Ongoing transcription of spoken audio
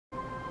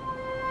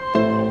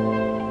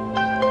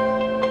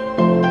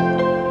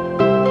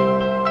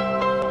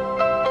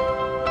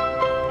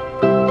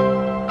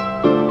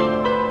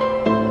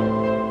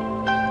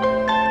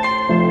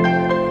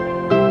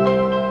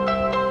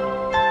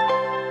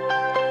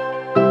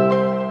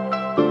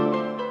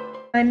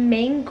My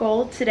main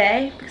goal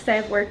today, because I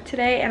have work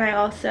today and I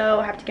also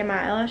have to get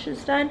my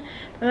eyelashes done,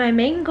 but my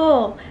main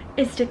goal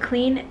is to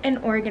clean and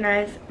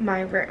organize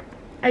my room.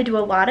 I do a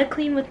lot of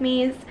clean with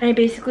me's and I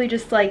basically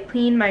just like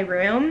clean my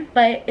room,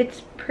 but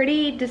it's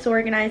pretty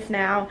disorganized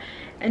now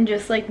and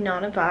just like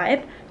not a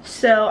vibe.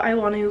 So I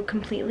want to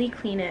completely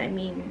clean it. I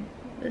mean,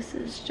 this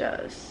is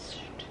just...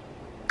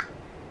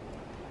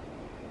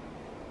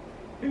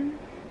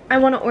 I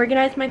want to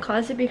organize my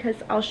closet because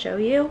I'll show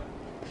you.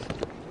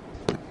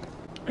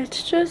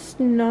 It's just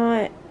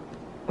not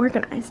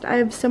organized. I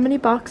have so many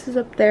boxes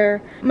up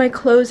there. My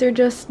clothes are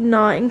just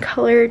not in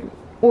colored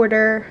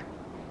order.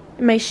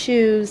 My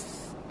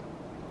shoes,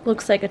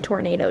 looks like a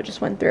tornado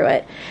just went through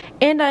it.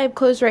 And I have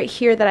clothes right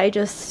here that I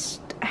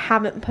just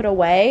haven't put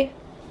away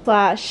 /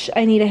 I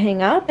need to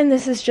hang up, and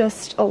this is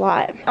just a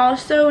lot. I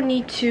also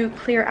need to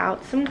clear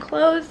out some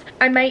clothes.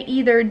 I might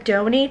either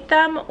donate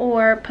them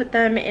or put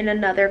them in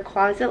another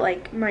closet,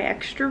 like my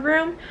extra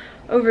room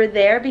over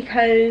there,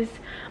 because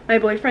my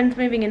boyfriend's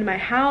moving into my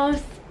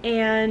house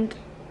and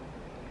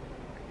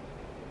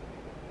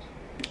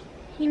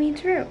he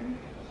needs room.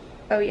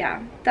 Oh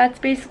yeah, that's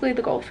basically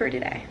the goal for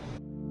today.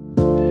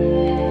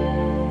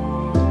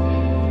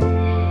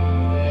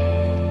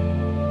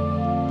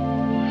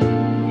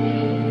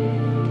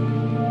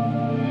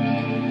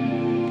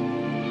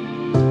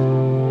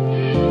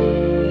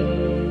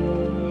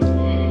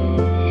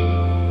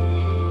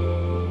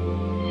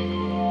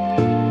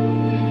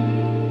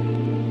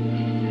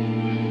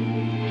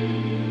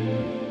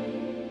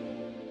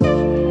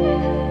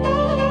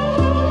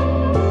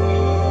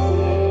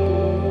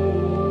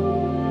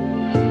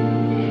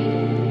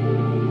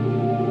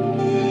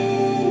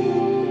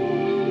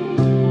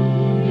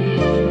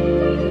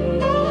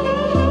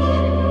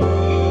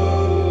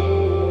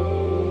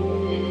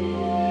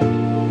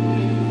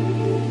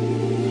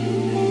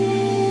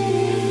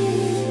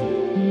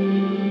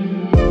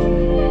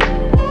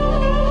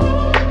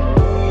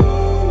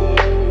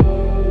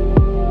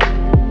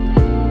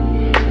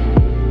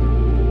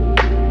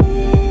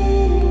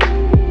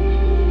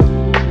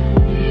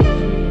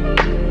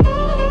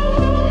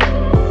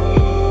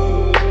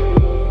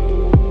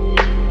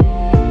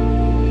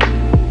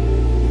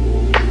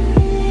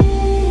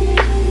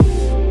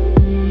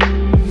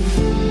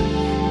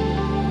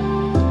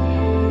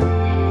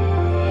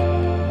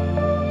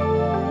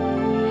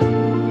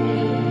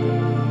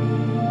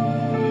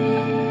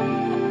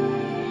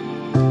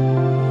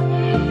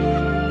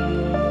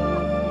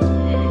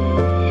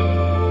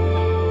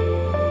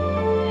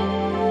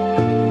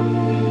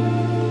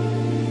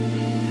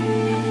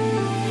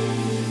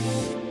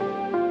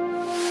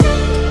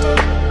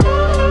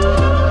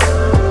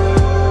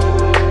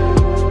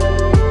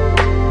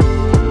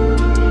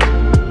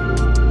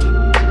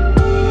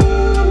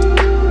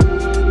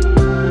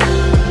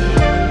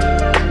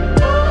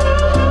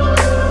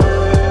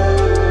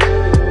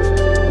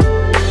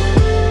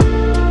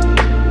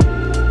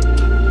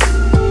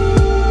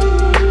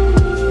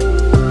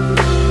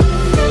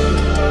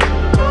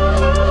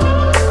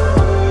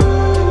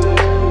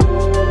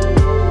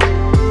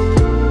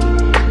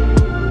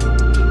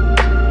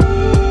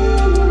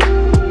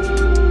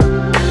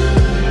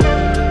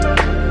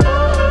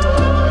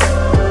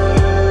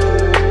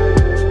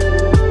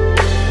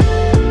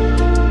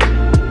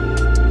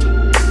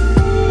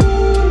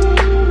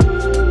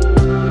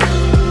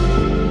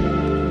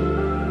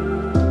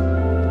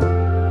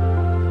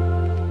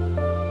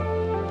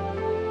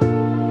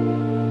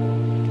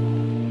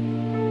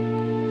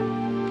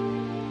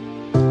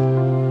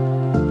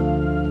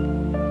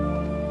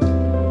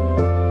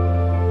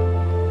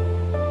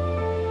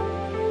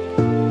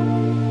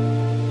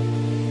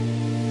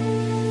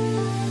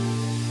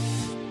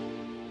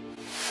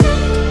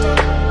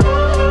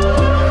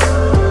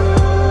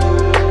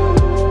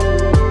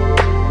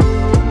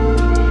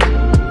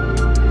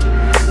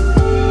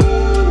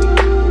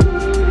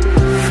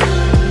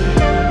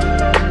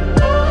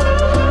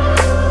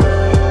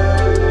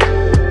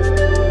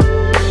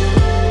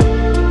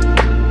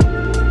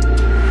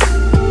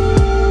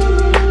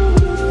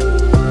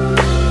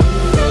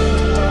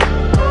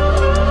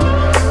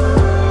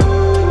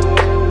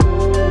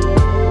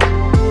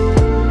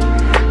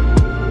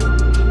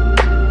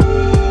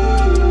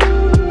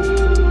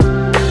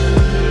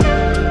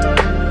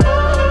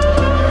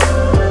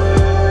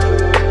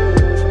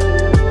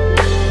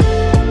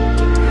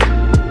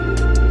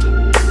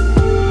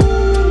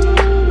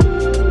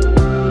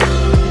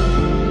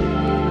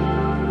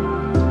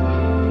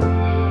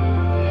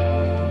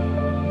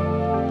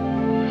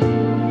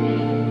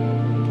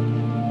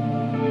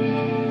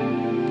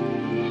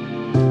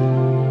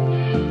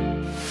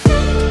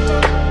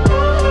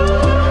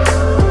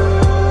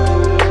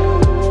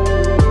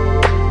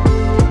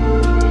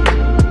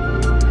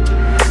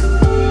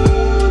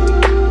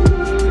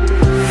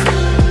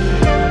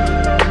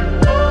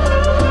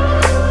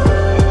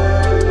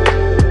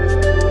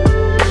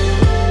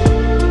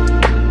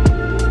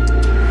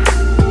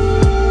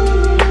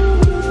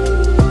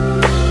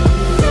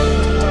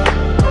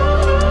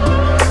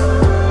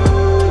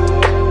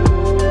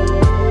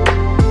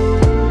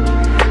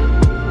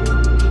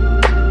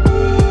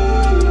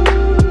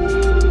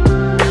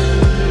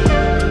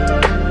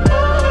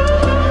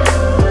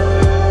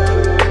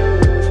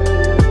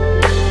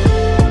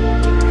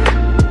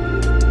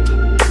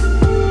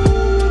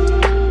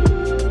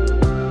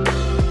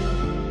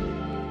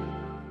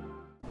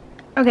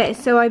 Okay,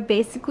 so I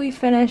basically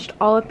finished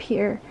all up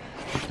here.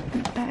 My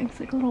bag's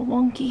like a little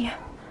wonky.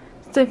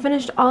 So I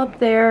finished all up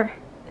there.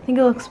 I think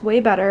it looks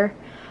way better.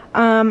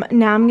 Now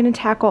I'm gonna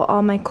tackle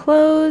all my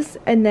clothes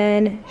and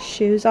then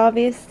shoes,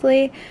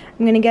 obviously.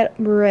 I'm gonna get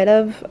rid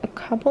of a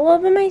couple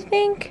of them, I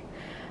think.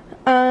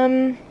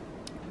 And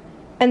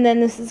then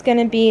this is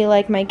gonna be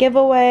like my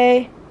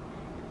giveaway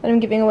that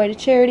I'm giving away to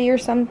charity or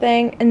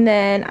something. And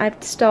then I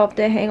still have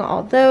to hang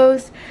all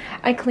those.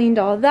 I cleaned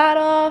all that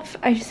off.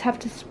 I just have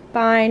to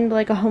find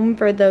like a home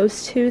for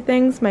those two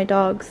things, my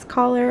dog's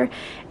collar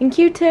and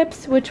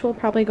Q-tips, which will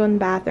probably go in the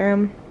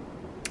bathroom.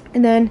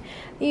 And then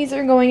these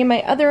are going in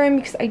my other room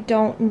because I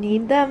don't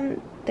need them.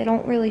 They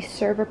don't really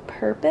serve a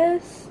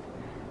purpose.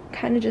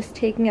 Kind of just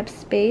taking up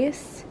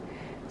space.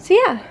 So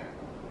yeah,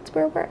 that's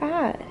where we're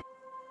at.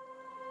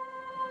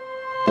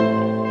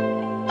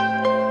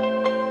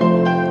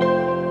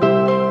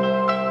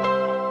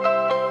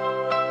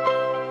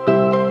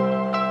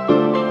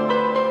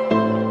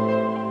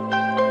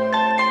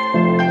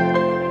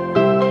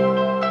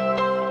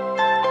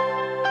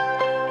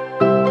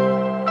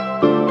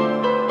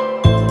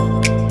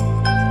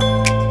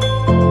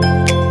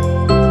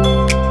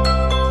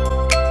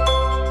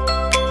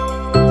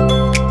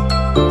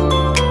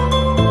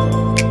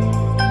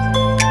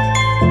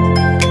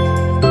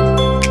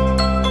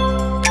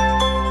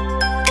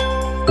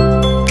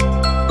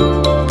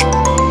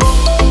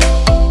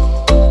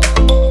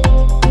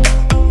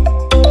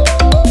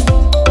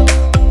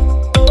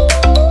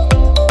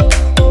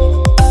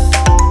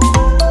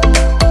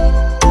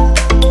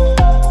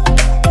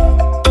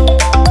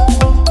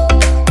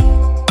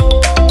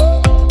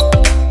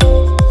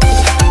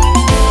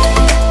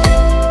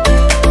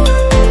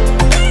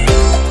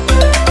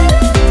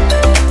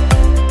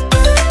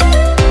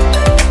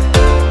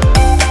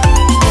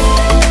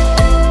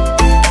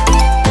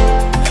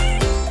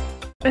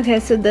 Okay,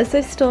 so this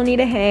I still need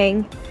to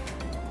hang.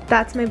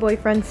 That's my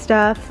boyfriend's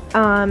stuff.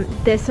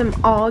 This I'm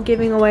all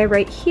giving away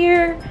right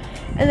here.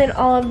 And then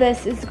all of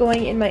this is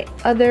going in my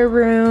other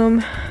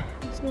room.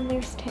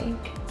 There's Tank.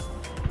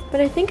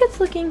 But I think it's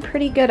looking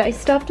pretty good. I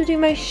still have to do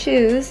my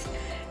shoes.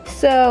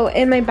 So,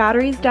 and my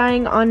battery's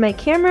dying on my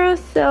camera,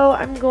 so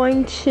I'm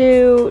going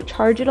to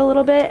charge it a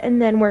little bit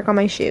and then work on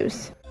my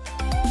shoes.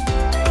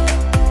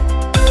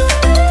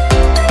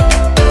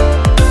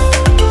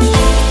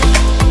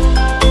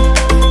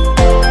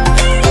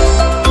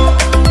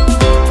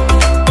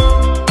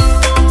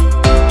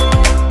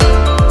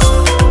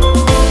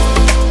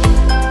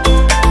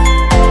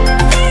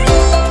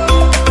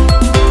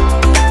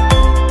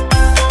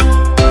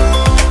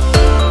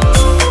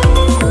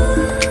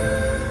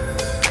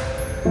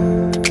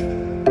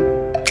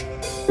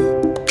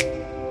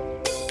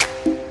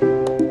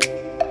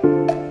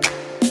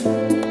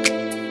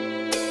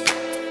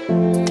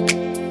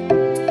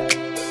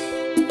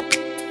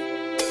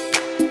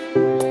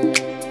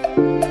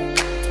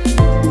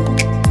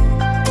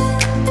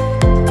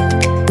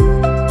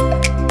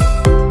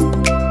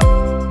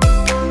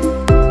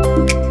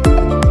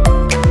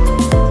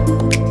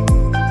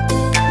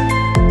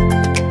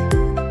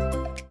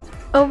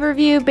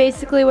 Overview,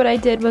 basically what I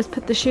did was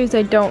put the shoes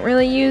I don't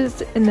really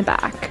use in the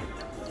back.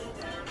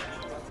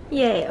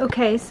 Yay,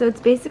 okay, so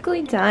it's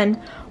basically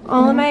done.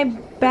 All of my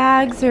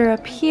bags are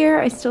up here.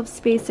 I still have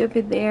space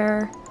over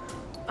there.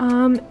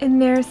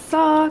 And there's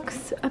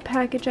socks, a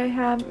package I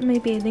have, my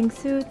bathing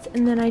suits,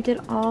 and then I did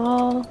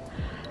all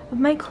of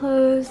my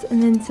clothes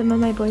and then some of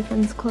my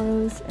boyfriend's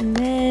clothes, and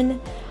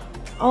then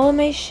all of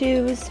my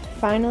shoes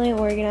finally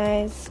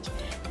organized.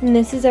 And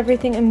this is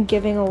everything I'm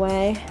giving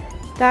away.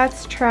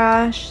 That's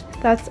trash.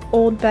 That's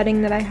old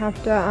bedding that I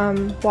have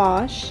to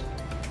wash.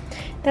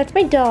 That's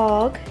my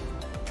dog.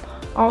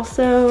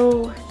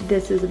 Also,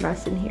 this is a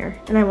mess in here,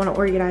 and I want to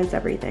organize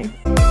everything.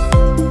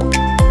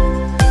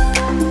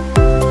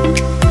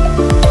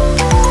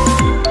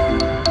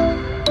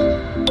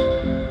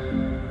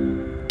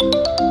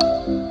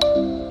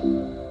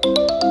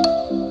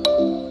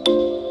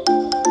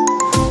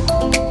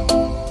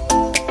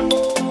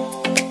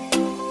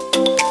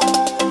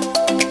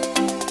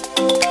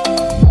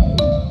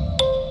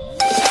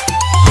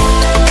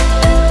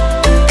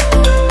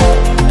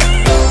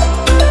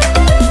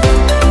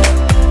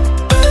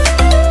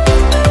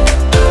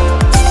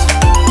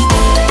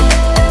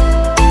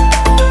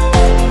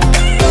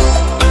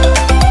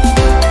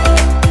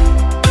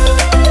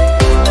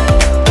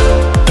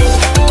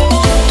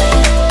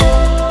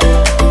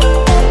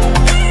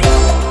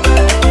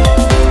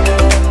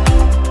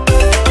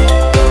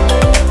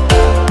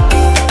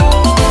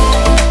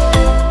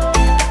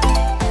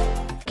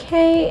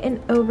 An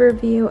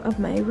overview of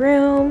my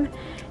room.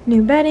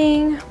 New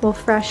bedding, well,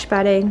 fresh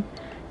bedding.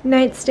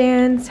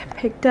 Nightstands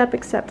picked up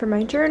except for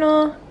my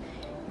journal.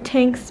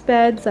 Tank's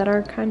beds that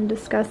are kind of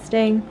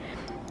disgusting.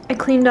 I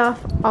cleaned off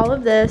all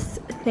of this,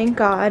 thank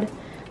God.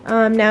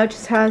 Now it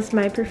just has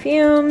my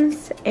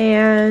perfumes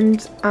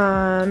and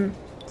some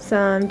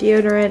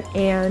deodorant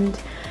and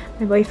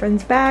my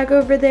boyfriend's bag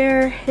over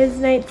there, his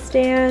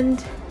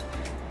nightstand,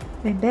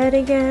 my bed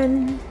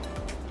again.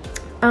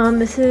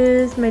 This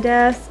is my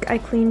desk. I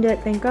cleaned it,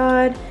 thank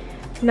God.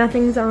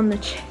 Nothing's on the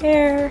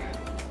chair.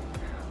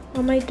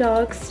 All my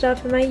dog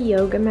stuff and my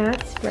yoga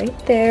mats right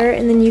there.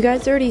 And then you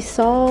guys already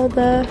saw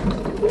the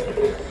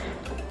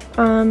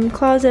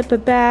closet,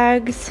 but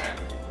bags,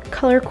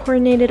 color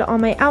coordinated all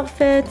my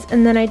outfits.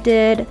 And then I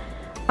did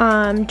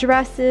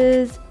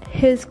dresses,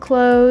 his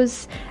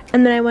clothes,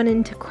 and then I went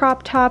into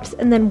crop tops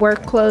and then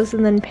work clothes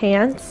and then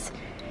pants.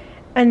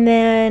 And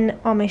then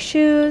all my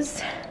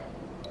shoes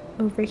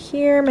over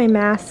here, my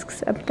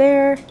masks up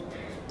there.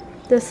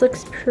 This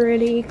looks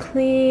pretty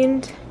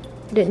cleaned.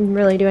 Didn't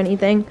really do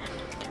anything.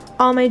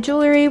 All my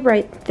jewelry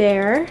right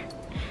there.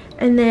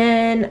 And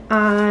then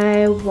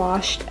I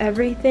washed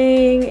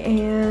everything,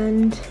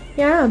 and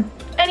yeah.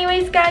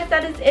 Anyways guys,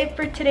 that is it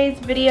for today's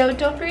video.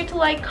 Don't forget to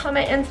like,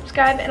 comment, and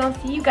subscribe, and I'll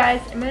see you guys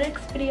in my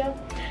next video.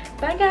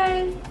 Bye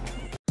guys.